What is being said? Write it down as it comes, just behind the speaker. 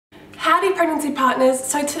Howdy pregnancy partners,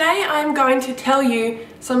 so today I'm going to tell you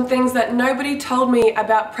some things that nobody told me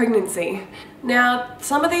about pregnancy. Now,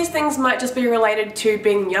 some of these things might just be related to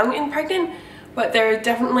being young and pregnant, but there are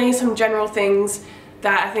definitely some general things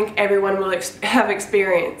that I think everyone will have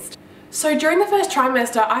experienced. So during the first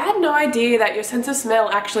trimester, I had no idea that your sense of smell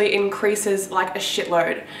actually increases like a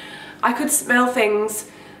shitload. I could smell things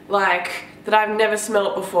like that I've never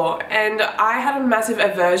smelled before, and I had a massive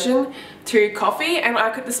aversion to coffee, and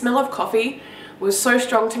the smell of coffee was so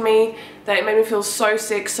strong to me that it made me feel so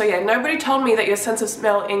sick. So yeah, nobody told me that your sense of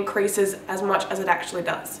smell increases as much as it actually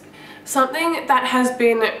does. Something that has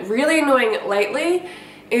been really annoying lately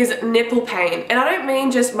is nipple pain, and I don't mean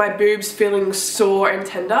just my boobs feeling sore and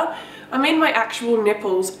tender, I mean my actual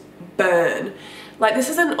nipples burn. Like, this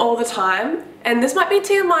isn't all the time, and this might be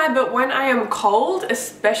TMI, but when I am cold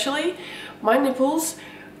especially, my nipples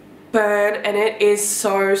burn and it is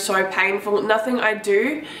so painful. Nothing I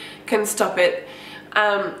do can stop it.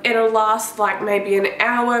 It'll last like maybe an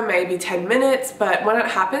hour, maybe 10 minutes, but when it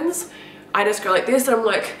happens, I just go like this and I'm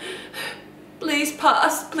like, please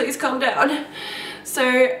pass, please calm down.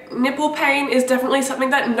 So nipple pain is definitely something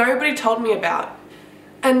that nobody told me about.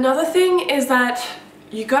 Another thing is that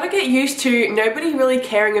you gotta get used to nobody really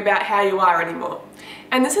caring about how you are anymore.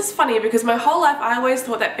 And this is funny because my whole life I always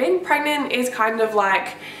thought that being pregnant is kind of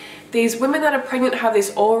like these women that are pregnant have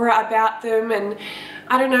this aura about them, and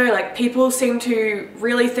I don't know, like people seem to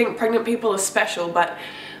really think pregnant people are special, but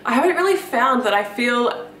I haven't really found that I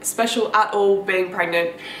feel special at all being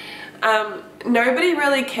pregnant. Nobody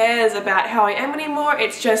really cares about how I am anymore.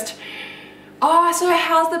 It's just, oh, so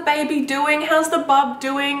how's the baby doing? How's the bub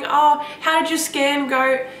doing? Oh, how did your scan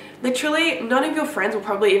go? Literally, none of your friends will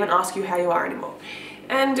probably even ask you how you are anymore.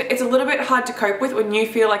 And it's a little bit hard to cope with when you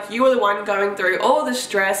feel like you are the one going through all the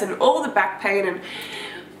stress and all the back pain and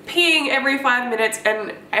peeing every 5 minutes,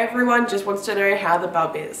 and everyone just wants to know how the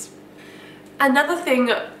bub is. Another thing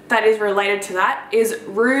that is related to that is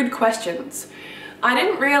rude questions. I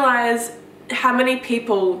didn't realize how many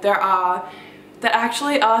people there are that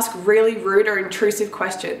actually ask really rude or intrusive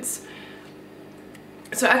questions.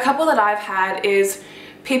 So a couple that I've had is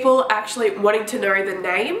people actually wanting to know the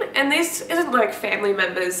name, and this isn't like family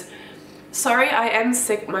members. Sorry, I am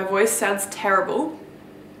sick, my voice sounds terrible.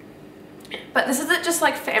 But this isn't just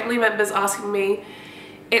like family members asking me,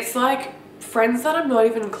 it's like friends that I'm not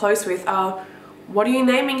even close with are, what are you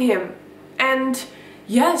naming him? And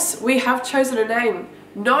yes, we have chosen a name.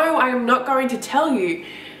 No, I am not going to tell you.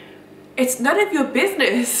 It's none of your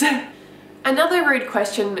business. Another rude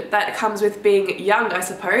question that comes with being young, I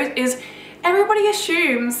suppose, is everybody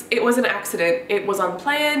assumes it was an accident. It was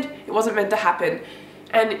unplanned, it wasn't meant to happen.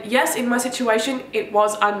 And yes, in my situation, it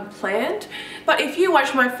was unplanned. But if you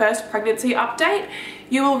watch my first pregnancy update,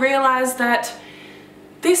 you will realize that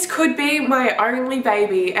this could be my only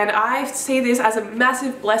baby, and I see this as a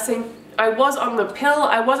massive blessing. I was on the pill,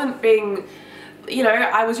 I wasn't being, you know,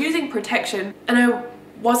 I was using protection, and I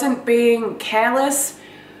wasn't being careless.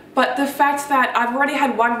 But the fact that I've already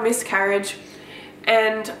had one miscarriage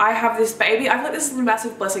and I have this baby, I feel like this is a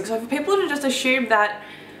massive blessing. So for people to just assume that,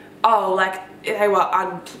 oh, like they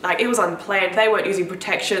were it was unplanned, they weren't using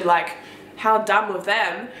protection, like how dumb of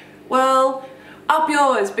them. Well, up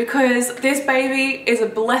yours, because this baby is a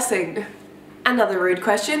blessing. Another rude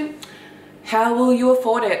question, how will you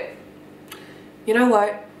afford it? You know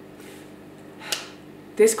what?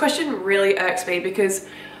 This question really irks me because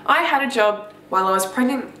I had a job while I was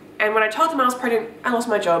pregnant, and when I told them I was pregnant, I lost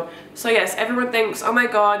my job. So yes, everyone thinks, oh my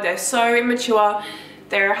god, they're so immature,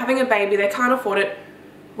 they're having a baby, they can't afford it.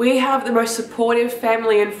 We have the most supportive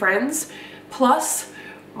family and friends, plus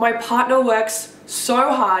my partner works so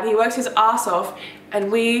hard, he works his ass off,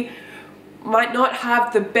 and we might not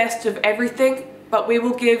have the best of everything, but we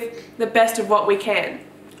will give the best of what we can.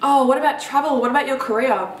 Oh, what about travel? What about your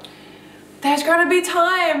career? There's going to be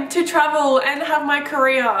time to travel and have my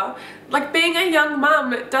career. Like, being a young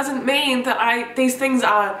mum doesn't mean that these things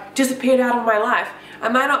are disappeared out of my life. I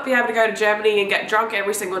might not be able to go to Germany and get drunk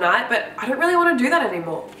every single night, but I don't really want to do that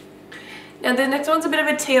anymore. Now the next one's a bit of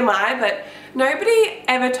a TMI, but nobody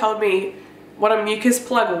ever told me what a mucus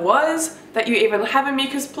plug was, that you even have a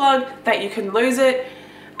mucus plug, that you can lose it,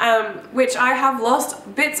 which I have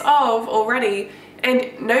lost bits of already.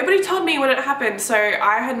 And nobody told me when it happened, so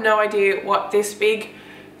I had no idea what this big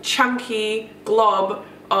chunky glob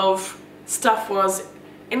of stuff was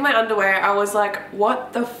in my underwear. I was like,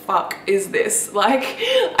 what the fuck is this? Like,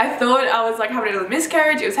 I thought I was like having a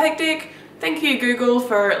miscarriage, it was hectic. Thank you Google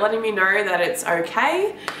for letting me know that it's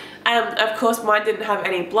okay. Of course mine didn't have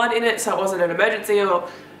any blood in it, so it wasn't an emergency or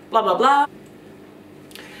blah blah blah.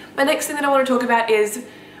 My next thing that I want to talk about is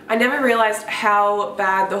I never realized how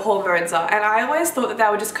bad the hormones are, and I always thought that they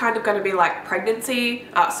were just kind of going to be like pregnancy,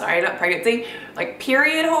 sorry, not pregnancy, like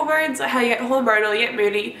period hormones, like how you get hormonal, you get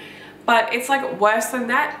moody, but it's like worse than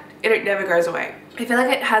that, and it never goes away. I feel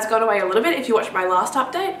like it has gone away a little bit if you watch my last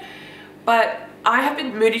update, but I have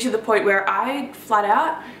been moody to the point where I flat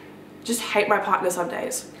out just hate my partner some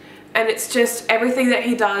days. And it's just everything that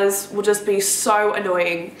he does will just be so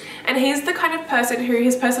annoying. And he's the kind of person who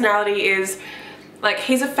his personality is like,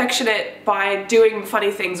 he's affectionate by doing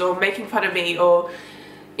funny things or making fun of me or,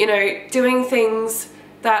 you know, doing things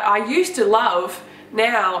that I used to love.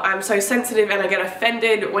 Now I'm so sensitive and I get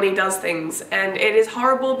offended when he does things, and it is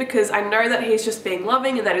horrible because I know that he's just being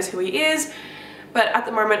loving and that is who he is, but at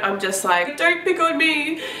the moment I'm just like, don't pick on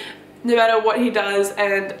me no matter what he does,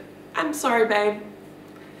 and I'm sorry, babe.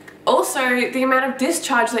 Also, the amount of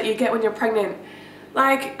discharge that you get when you're pregnant.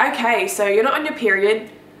 Like, okay, so you're not on your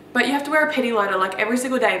period, but you have to wear a penny liner like every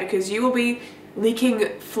single day because you will be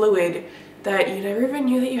leaking fluid that you never even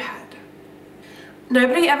knew that you had.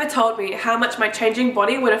 Nobody ever told me how much my changing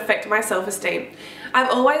body would affect my self-esteem. I've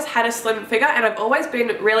always had a slim figure and I've always been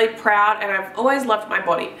really proud and I've always loved my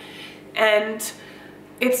body. And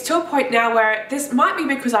it's to a point now where this might be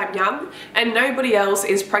because I'm young and nobody else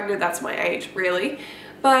is pregnant that's my age, really.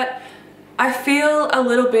 But I feel a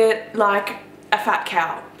little bit like a fat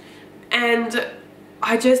cow. And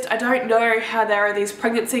I don't know how there are these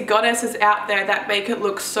pregnancy goddesses out there that make it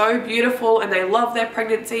look so beautiful and they love their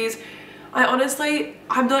pregnancies.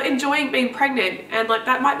 I'm not enjoying being pregnant, and like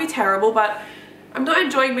that might be terrible, but I'm not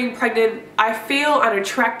enjoying being pregnant. I feel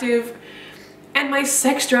unattractive and my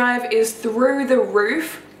sex drive is through the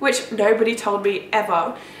roof, which nobody told me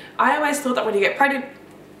ever. I always thought that when you get pregnant,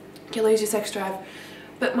 you lose your sex drive.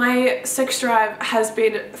 But my sex drive has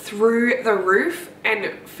been through the roof,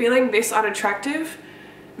 and feeling this unattractive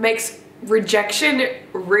makes rejection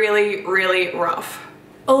really, really rough.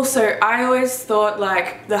 Also, I always thought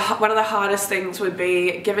like one of the hardest things would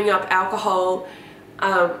be giving up alcohol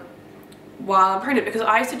while I'm pregnant, because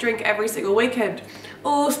I used to drink every single weekend.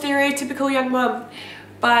 Oh, stereotypical young mum.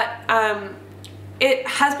 But it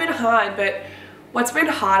has been hard, but what's been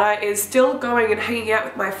harder is still going and hanging out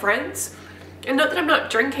with my friends. And not that I'm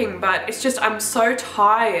not drinking, but it's just I'm so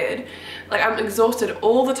tired. Like, I'm exhausted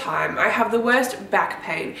all the time. I have the worst back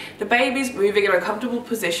pain. The baby's moving in uncomfortable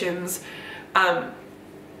positions. And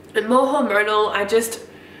more hormonal. I just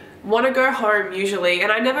want to go home usually,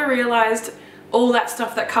 and I never realized all that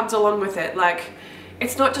stuff that comes along with it. Like,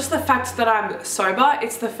 it's not just the fact that I'm sober,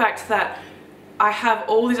 it's the fact that I have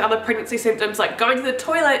all these other pregnancy symptoms, like going to the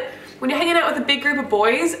toilet. When you're hanging out with a big group of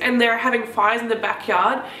boys and they're having fires in the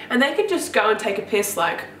backyard and they can just go and take a piss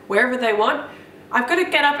like wherever they want, I've got to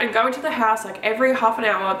get up and go into the house like every half an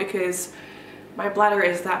hour because my bladder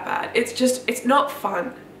is that bad. It's not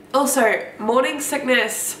fun. Also, morning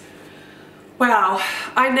sickness. Wow,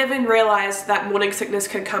 I never realized that morning sickness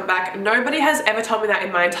could come back. Nobody has ever told me that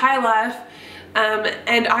in my entire life.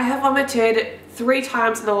 And I have vomited 3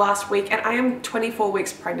 times in the last week, and I am 24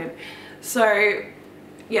 weeks pregnant. So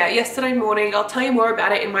yeah, yesterday morning, I'll tell you more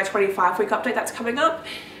about it in my 25-week update that's coming up,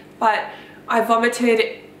 but I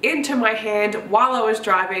vomited into my hand while I was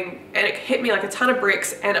driving and it hit me like a ton of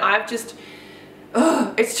bricks, and I've just,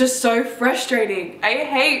 it's just so frustrating. I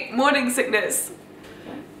hate morning sickness.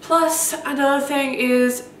 Plus, another thing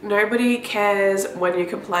is nobody cares when you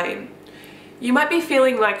complain. You might be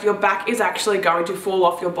feeling like your back is actually going to fall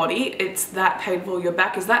off your body. It's that painful, your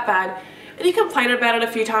back is that bad, and you complain about it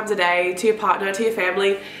a few times a day to your partner, to your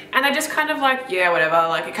family, and they're just kind of like, yeah, whatever,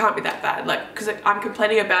 like it can't be that bad. Like, because I'm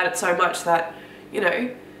complaining about it so much that, you know,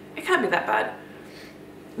 it can't be that bad.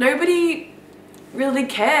 Nobody really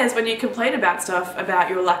cares when you complain about stuff, about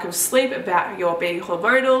your lack of sleep, about your being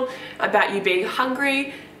hormonal, about you being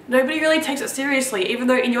hungry. Nobody really takes it seriously, even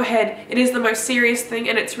though in your head it is the most serious thing,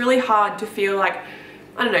 and it's really hard to feel like,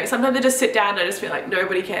 I don't know, sometimes I just sit down and I just feel like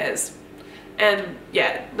nobody cares. And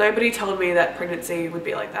yeah, nobody told me that pregnancy would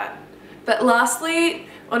be like that. But lastly,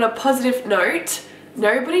 on a positive note,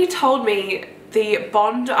 nobody told me the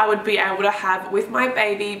bond I would be able to have with my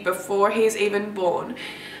baby before he's even born.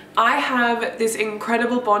 I have this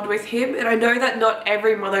incredible bond with him, and I know that not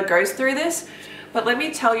every mother goes through this, but let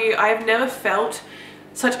me tell you, I have never felt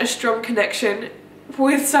such a strong connection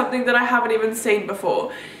with something that I haven't even seen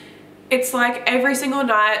before. It's like every single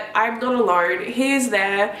night I'm not alone, he is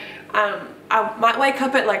there. I might wake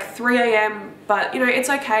up at like 3 AM, but you know, it's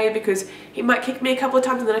okay because he might kick me a couple of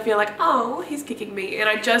times and then I feel like, oh, he's kicking me, and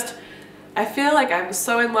I feel like I'm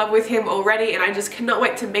so in love with him already, and I just cannot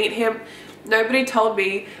wait to meet him. Nobody told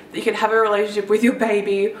me that you can have a relationship with your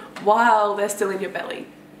baby while they're still in your belly.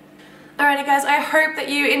 Alrighty guys, I hope that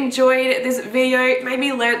you enjoyed this video,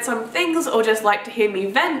 maybe learnt some things or just like to hear me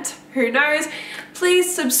vent, who knows.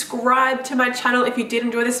 Please subscribe to my channel if you did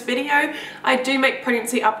enjoy this video. I do make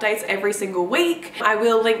pregnancy updates every single week. I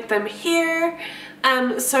will link them here.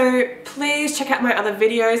 So please check out my other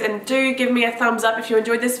videos and do give me a thumbs up if you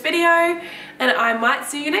enjoyed this video, and I might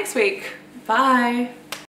see you next week. Bye!